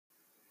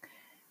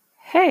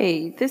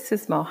Hey, this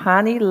is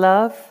Mohani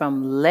Love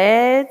from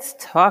Let's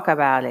Talk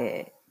About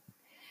It.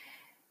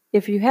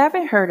 If you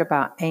haven't heard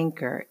about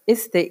Anchor,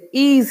 it's the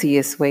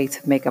easiest way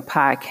to make a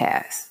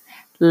podcast.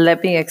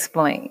 Let me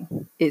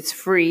explain. It's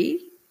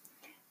free.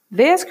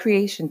 There's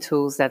creation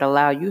tools that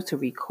allow you to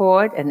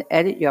record and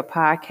edit your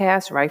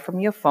podcast right from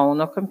your phone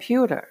or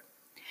computer.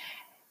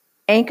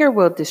 Anchor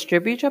will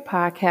distribute your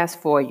podcast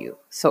for you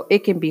so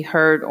it can be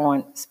heard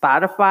on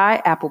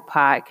Spotify, Apple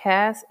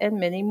Podcasts, and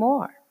many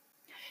more.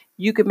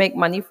 You can make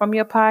money from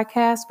your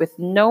podcast with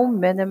no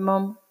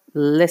minimum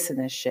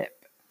listenership.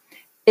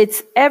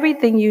 It's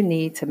everything you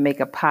need to make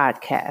a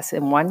podcast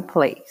in one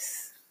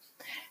place.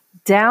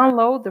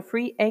 Download the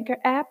free Anchor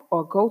app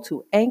or go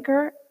to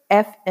Anchor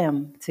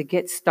FM to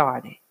get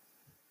started.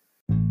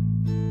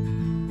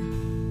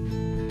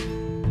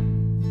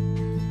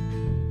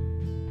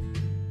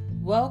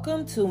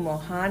 Welcome to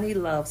Mohani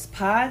Loves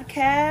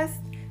Podcast.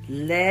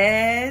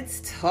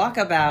 Let's talk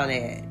about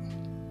it.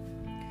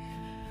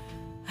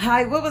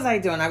 Hi, what was I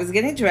doing? I was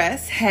getting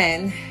dressed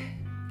and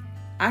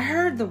I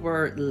heard the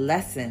word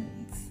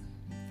lessons.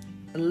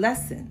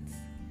 Lessons.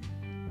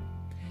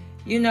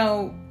 You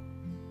know,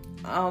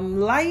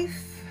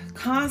 life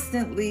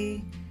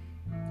constantly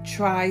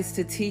tries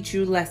to teach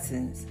you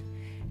lessons.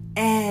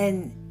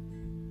 And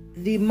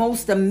the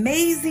most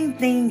amazing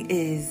thing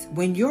is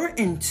when you're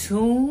in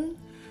tune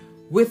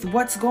with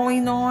what's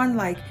going on,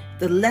 like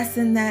the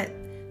lesson that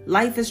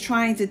life is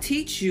trying to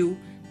teach you,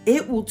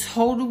 it will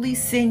totally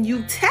send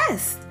you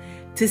tests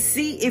to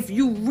see if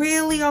you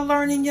really are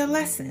learning your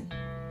lesson.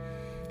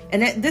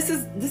 And this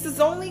is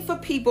only for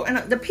people, and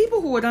the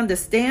people who would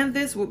understand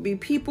this would be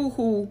people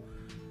who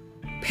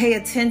pay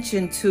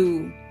attention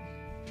to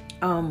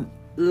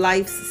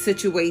life's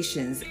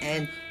situations.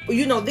 And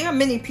you know, there are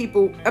many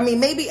people,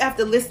 maybe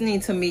after listening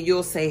to me,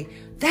 you'll say,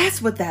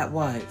 that's what that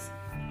was.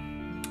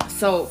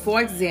 So, for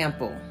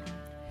example,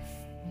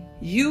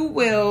 you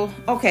will,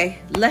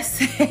 let's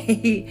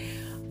say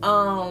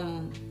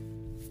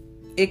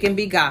it can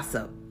be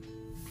gossip.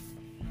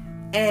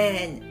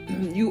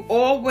 And you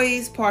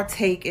always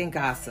partake in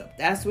gossip.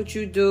 That's what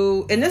you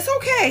do. And it's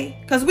okay,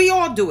 because we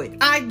all do it.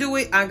 I do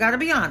it. I gotta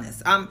be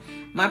honest.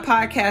 My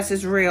podcast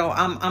is real.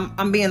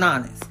 I'm being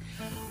honest.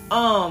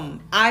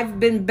 I've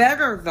been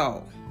better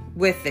though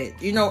with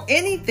it. You know,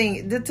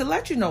 anything to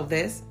let you know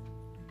this,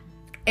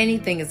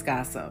 anything is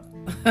gossip.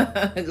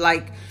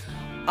 Like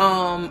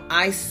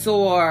I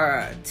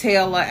saw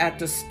Taylor at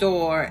the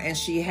store and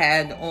she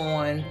had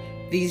on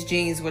these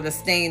jeans with a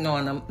stain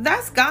on them.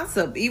 That's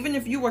gossip. Even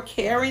if you were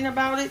caring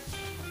about it,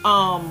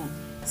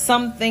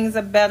 some things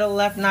are better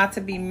left not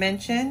to be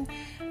mentioned.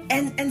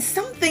 And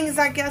some things,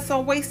 I guess, are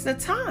a waste of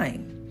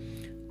time.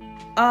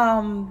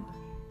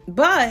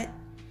 But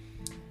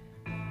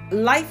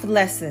life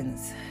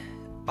lessons.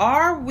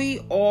 Are we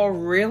all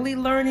really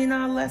learning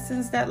our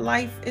lessons that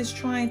life is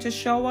trying to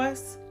show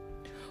us?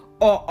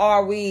 Or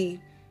are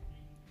we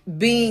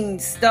being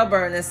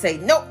stubborn and say,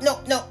 nope,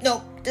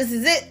 this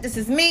is it, this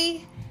is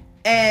me,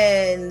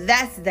 and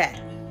that's that?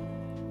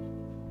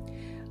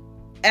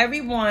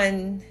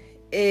 Everyone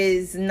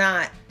is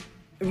not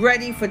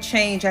ready for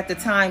change at the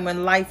time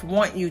when life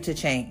wants you to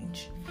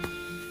change.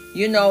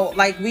 You know,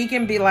 like we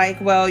can be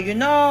like, well, you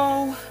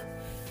know,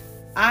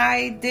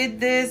 I did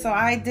this or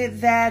I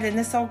did that and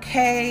it's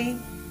okay.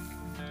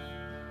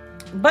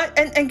 But,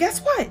 and guess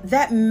what?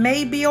 That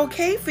may be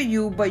okay for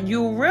you, but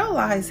you'll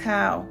realize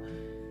how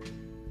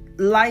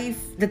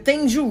life, the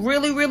things you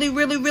really, really,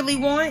 really, really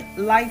want,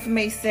 life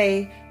may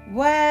say,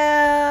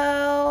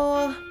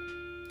 well,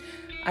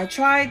 I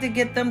tried to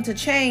get them to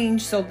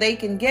change so they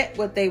can get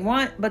what they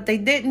want, but they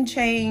didn't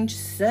change,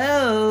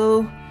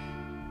 so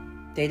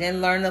they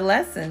didn't learn the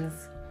lessons.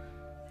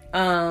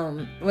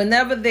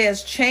 Whenever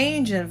there's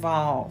change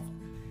involved,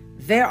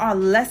 there are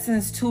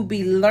lessons to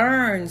be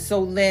learned.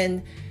 So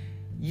then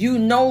you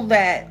know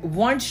that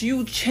once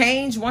you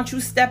change, once you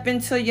step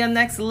into your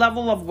next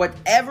level of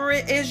whatever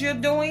it is you're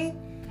doing,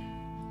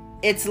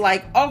 it's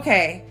like,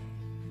 okay,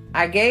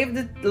 I gave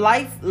the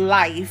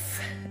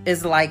life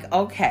is like,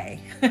 okay,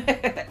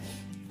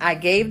 I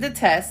gave the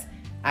test,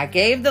 I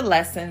gave the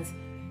lessons,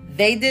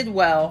 they did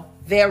well,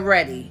 they're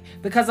ready.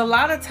 Because a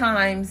lot of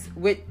times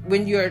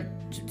when you're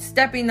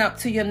stepping up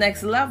to your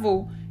next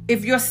level,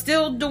 if you're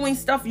still doing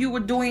stuff you were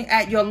doing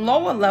at your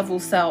lower level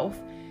self,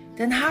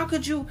 then how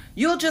could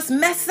you'll just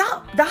mess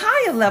up the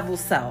higher level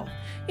self.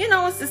 You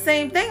know, it's the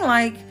same thing.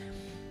 Like,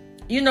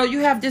 you know, you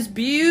have this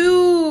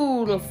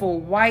beautiful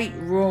white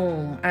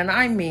room, and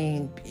I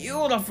mean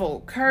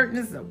beautiful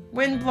curtains, the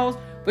wind blows,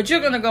 but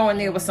you're going to go in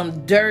there with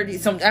some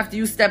after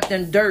you stepped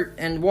in dirt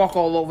and walk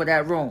all over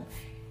that room.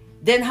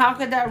 Then how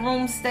could that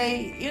room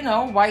stay, you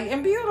know, white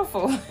and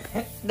beautiful?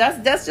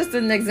 That's just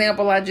an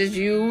example I just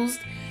used.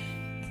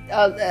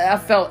 I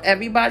felt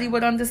everybody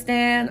would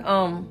understand.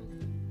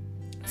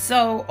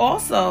 So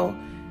also,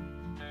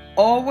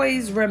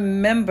 always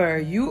remember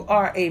you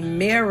are a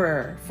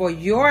mirror for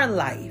your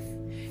life.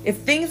 If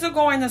things are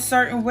going a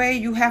certain way,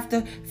 you have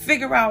to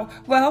figure out,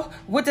 well,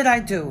 what did I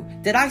do?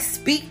 Did I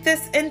speak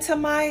this into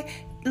my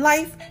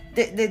life?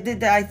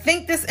 Did I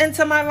think this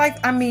into my life?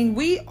 I mean,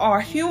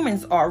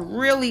 humans are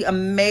really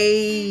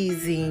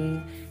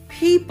amazing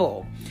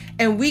people.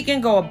 And we can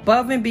go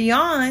above and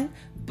beyond,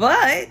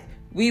 but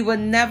we would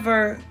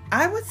never,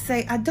 I would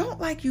say, I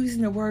don't like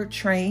using the word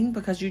train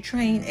because you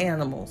train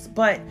animals,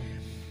 but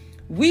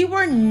we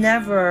were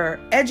never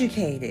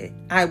educated,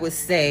 I would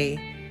say,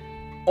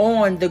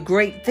 on the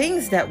great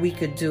things that we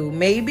could do.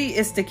 Maybe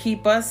it's to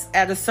keep us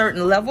at a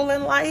certain level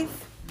in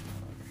life.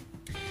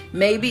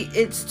 Maybe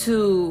it's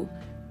to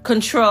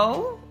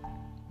control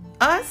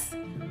us.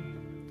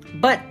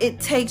 But it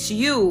takes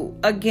you,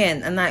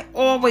 again, and I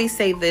always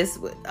say this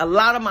with a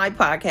lot of my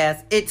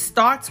podcasts, it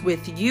starts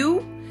with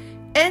you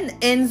and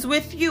ends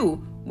with you.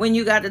 When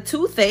you got a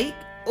toothache,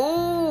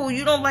 oh,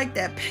 you don't like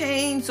that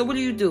pain, so what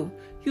do?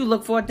 You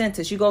look for a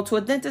dentist. You go to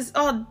a dentist.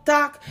 Oh,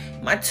 doc,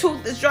 my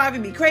tooth is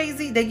driving me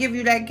crazy. They give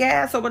you that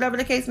gas or whatever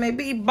the case may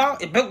be.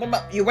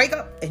 You wake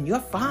up and you're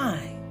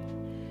fine.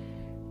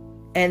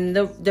 And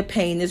the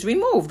pain is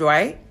removed,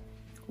 right?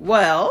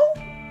 Well,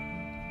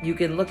 you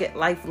can look at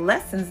life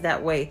lessons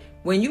that way.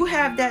 When you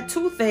have that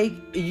toothache,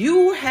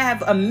 you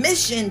have a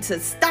mission to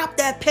stop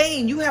that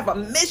pain. You have a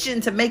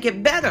mission to make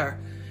it better.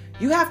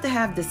 You have to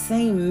have the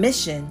same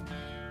mission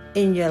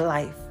in your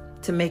life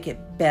to make it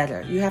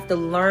better. You have to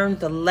learn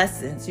the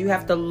lessons. You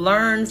have to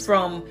learn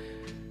from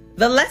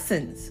the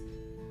lessons.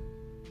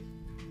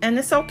 And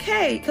it's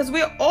okay because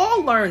we're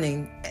all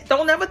learning.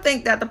 Don't ever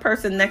think that the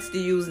person next to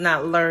you is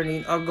not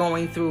learning or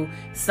going through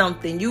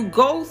something.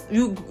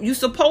 You're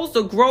supposed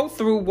to grow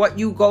through what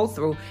you go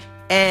through.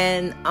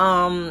 And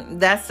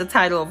that's the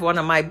title of one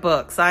of my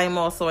books. I am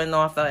also an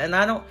author. And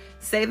I don't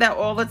say that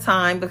all the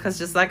time because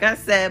just like I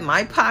said,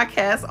 my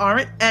podcasts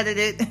aren't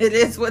edited. It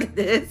is what it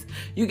is.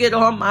 You get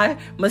all my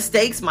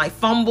mistakes, my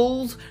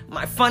fumbles,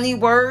 my funny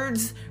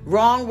words,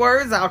 wrong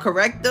words. I'll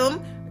correct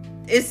them.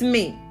 It's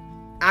me.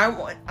 I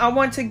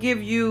want to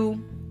give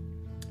you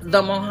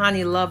the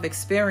Mohani love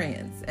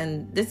experience.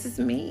 And this is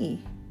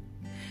me.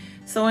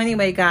 So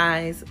anyway,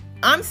 guys,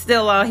 I'm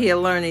still out here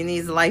learning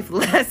these life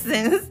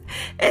lessons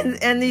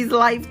and these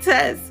life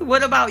tests.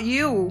 What about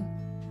you?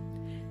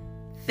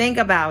 Think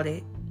about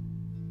it.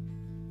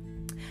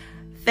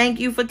 Thank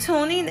you for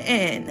tuning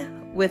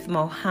in with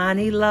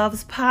Mohani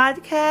Loves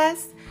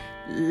Podcast.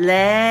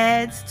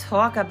 Let's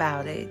talk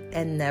about it.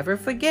 And never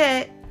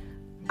forget,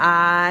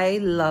 I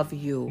love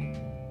you.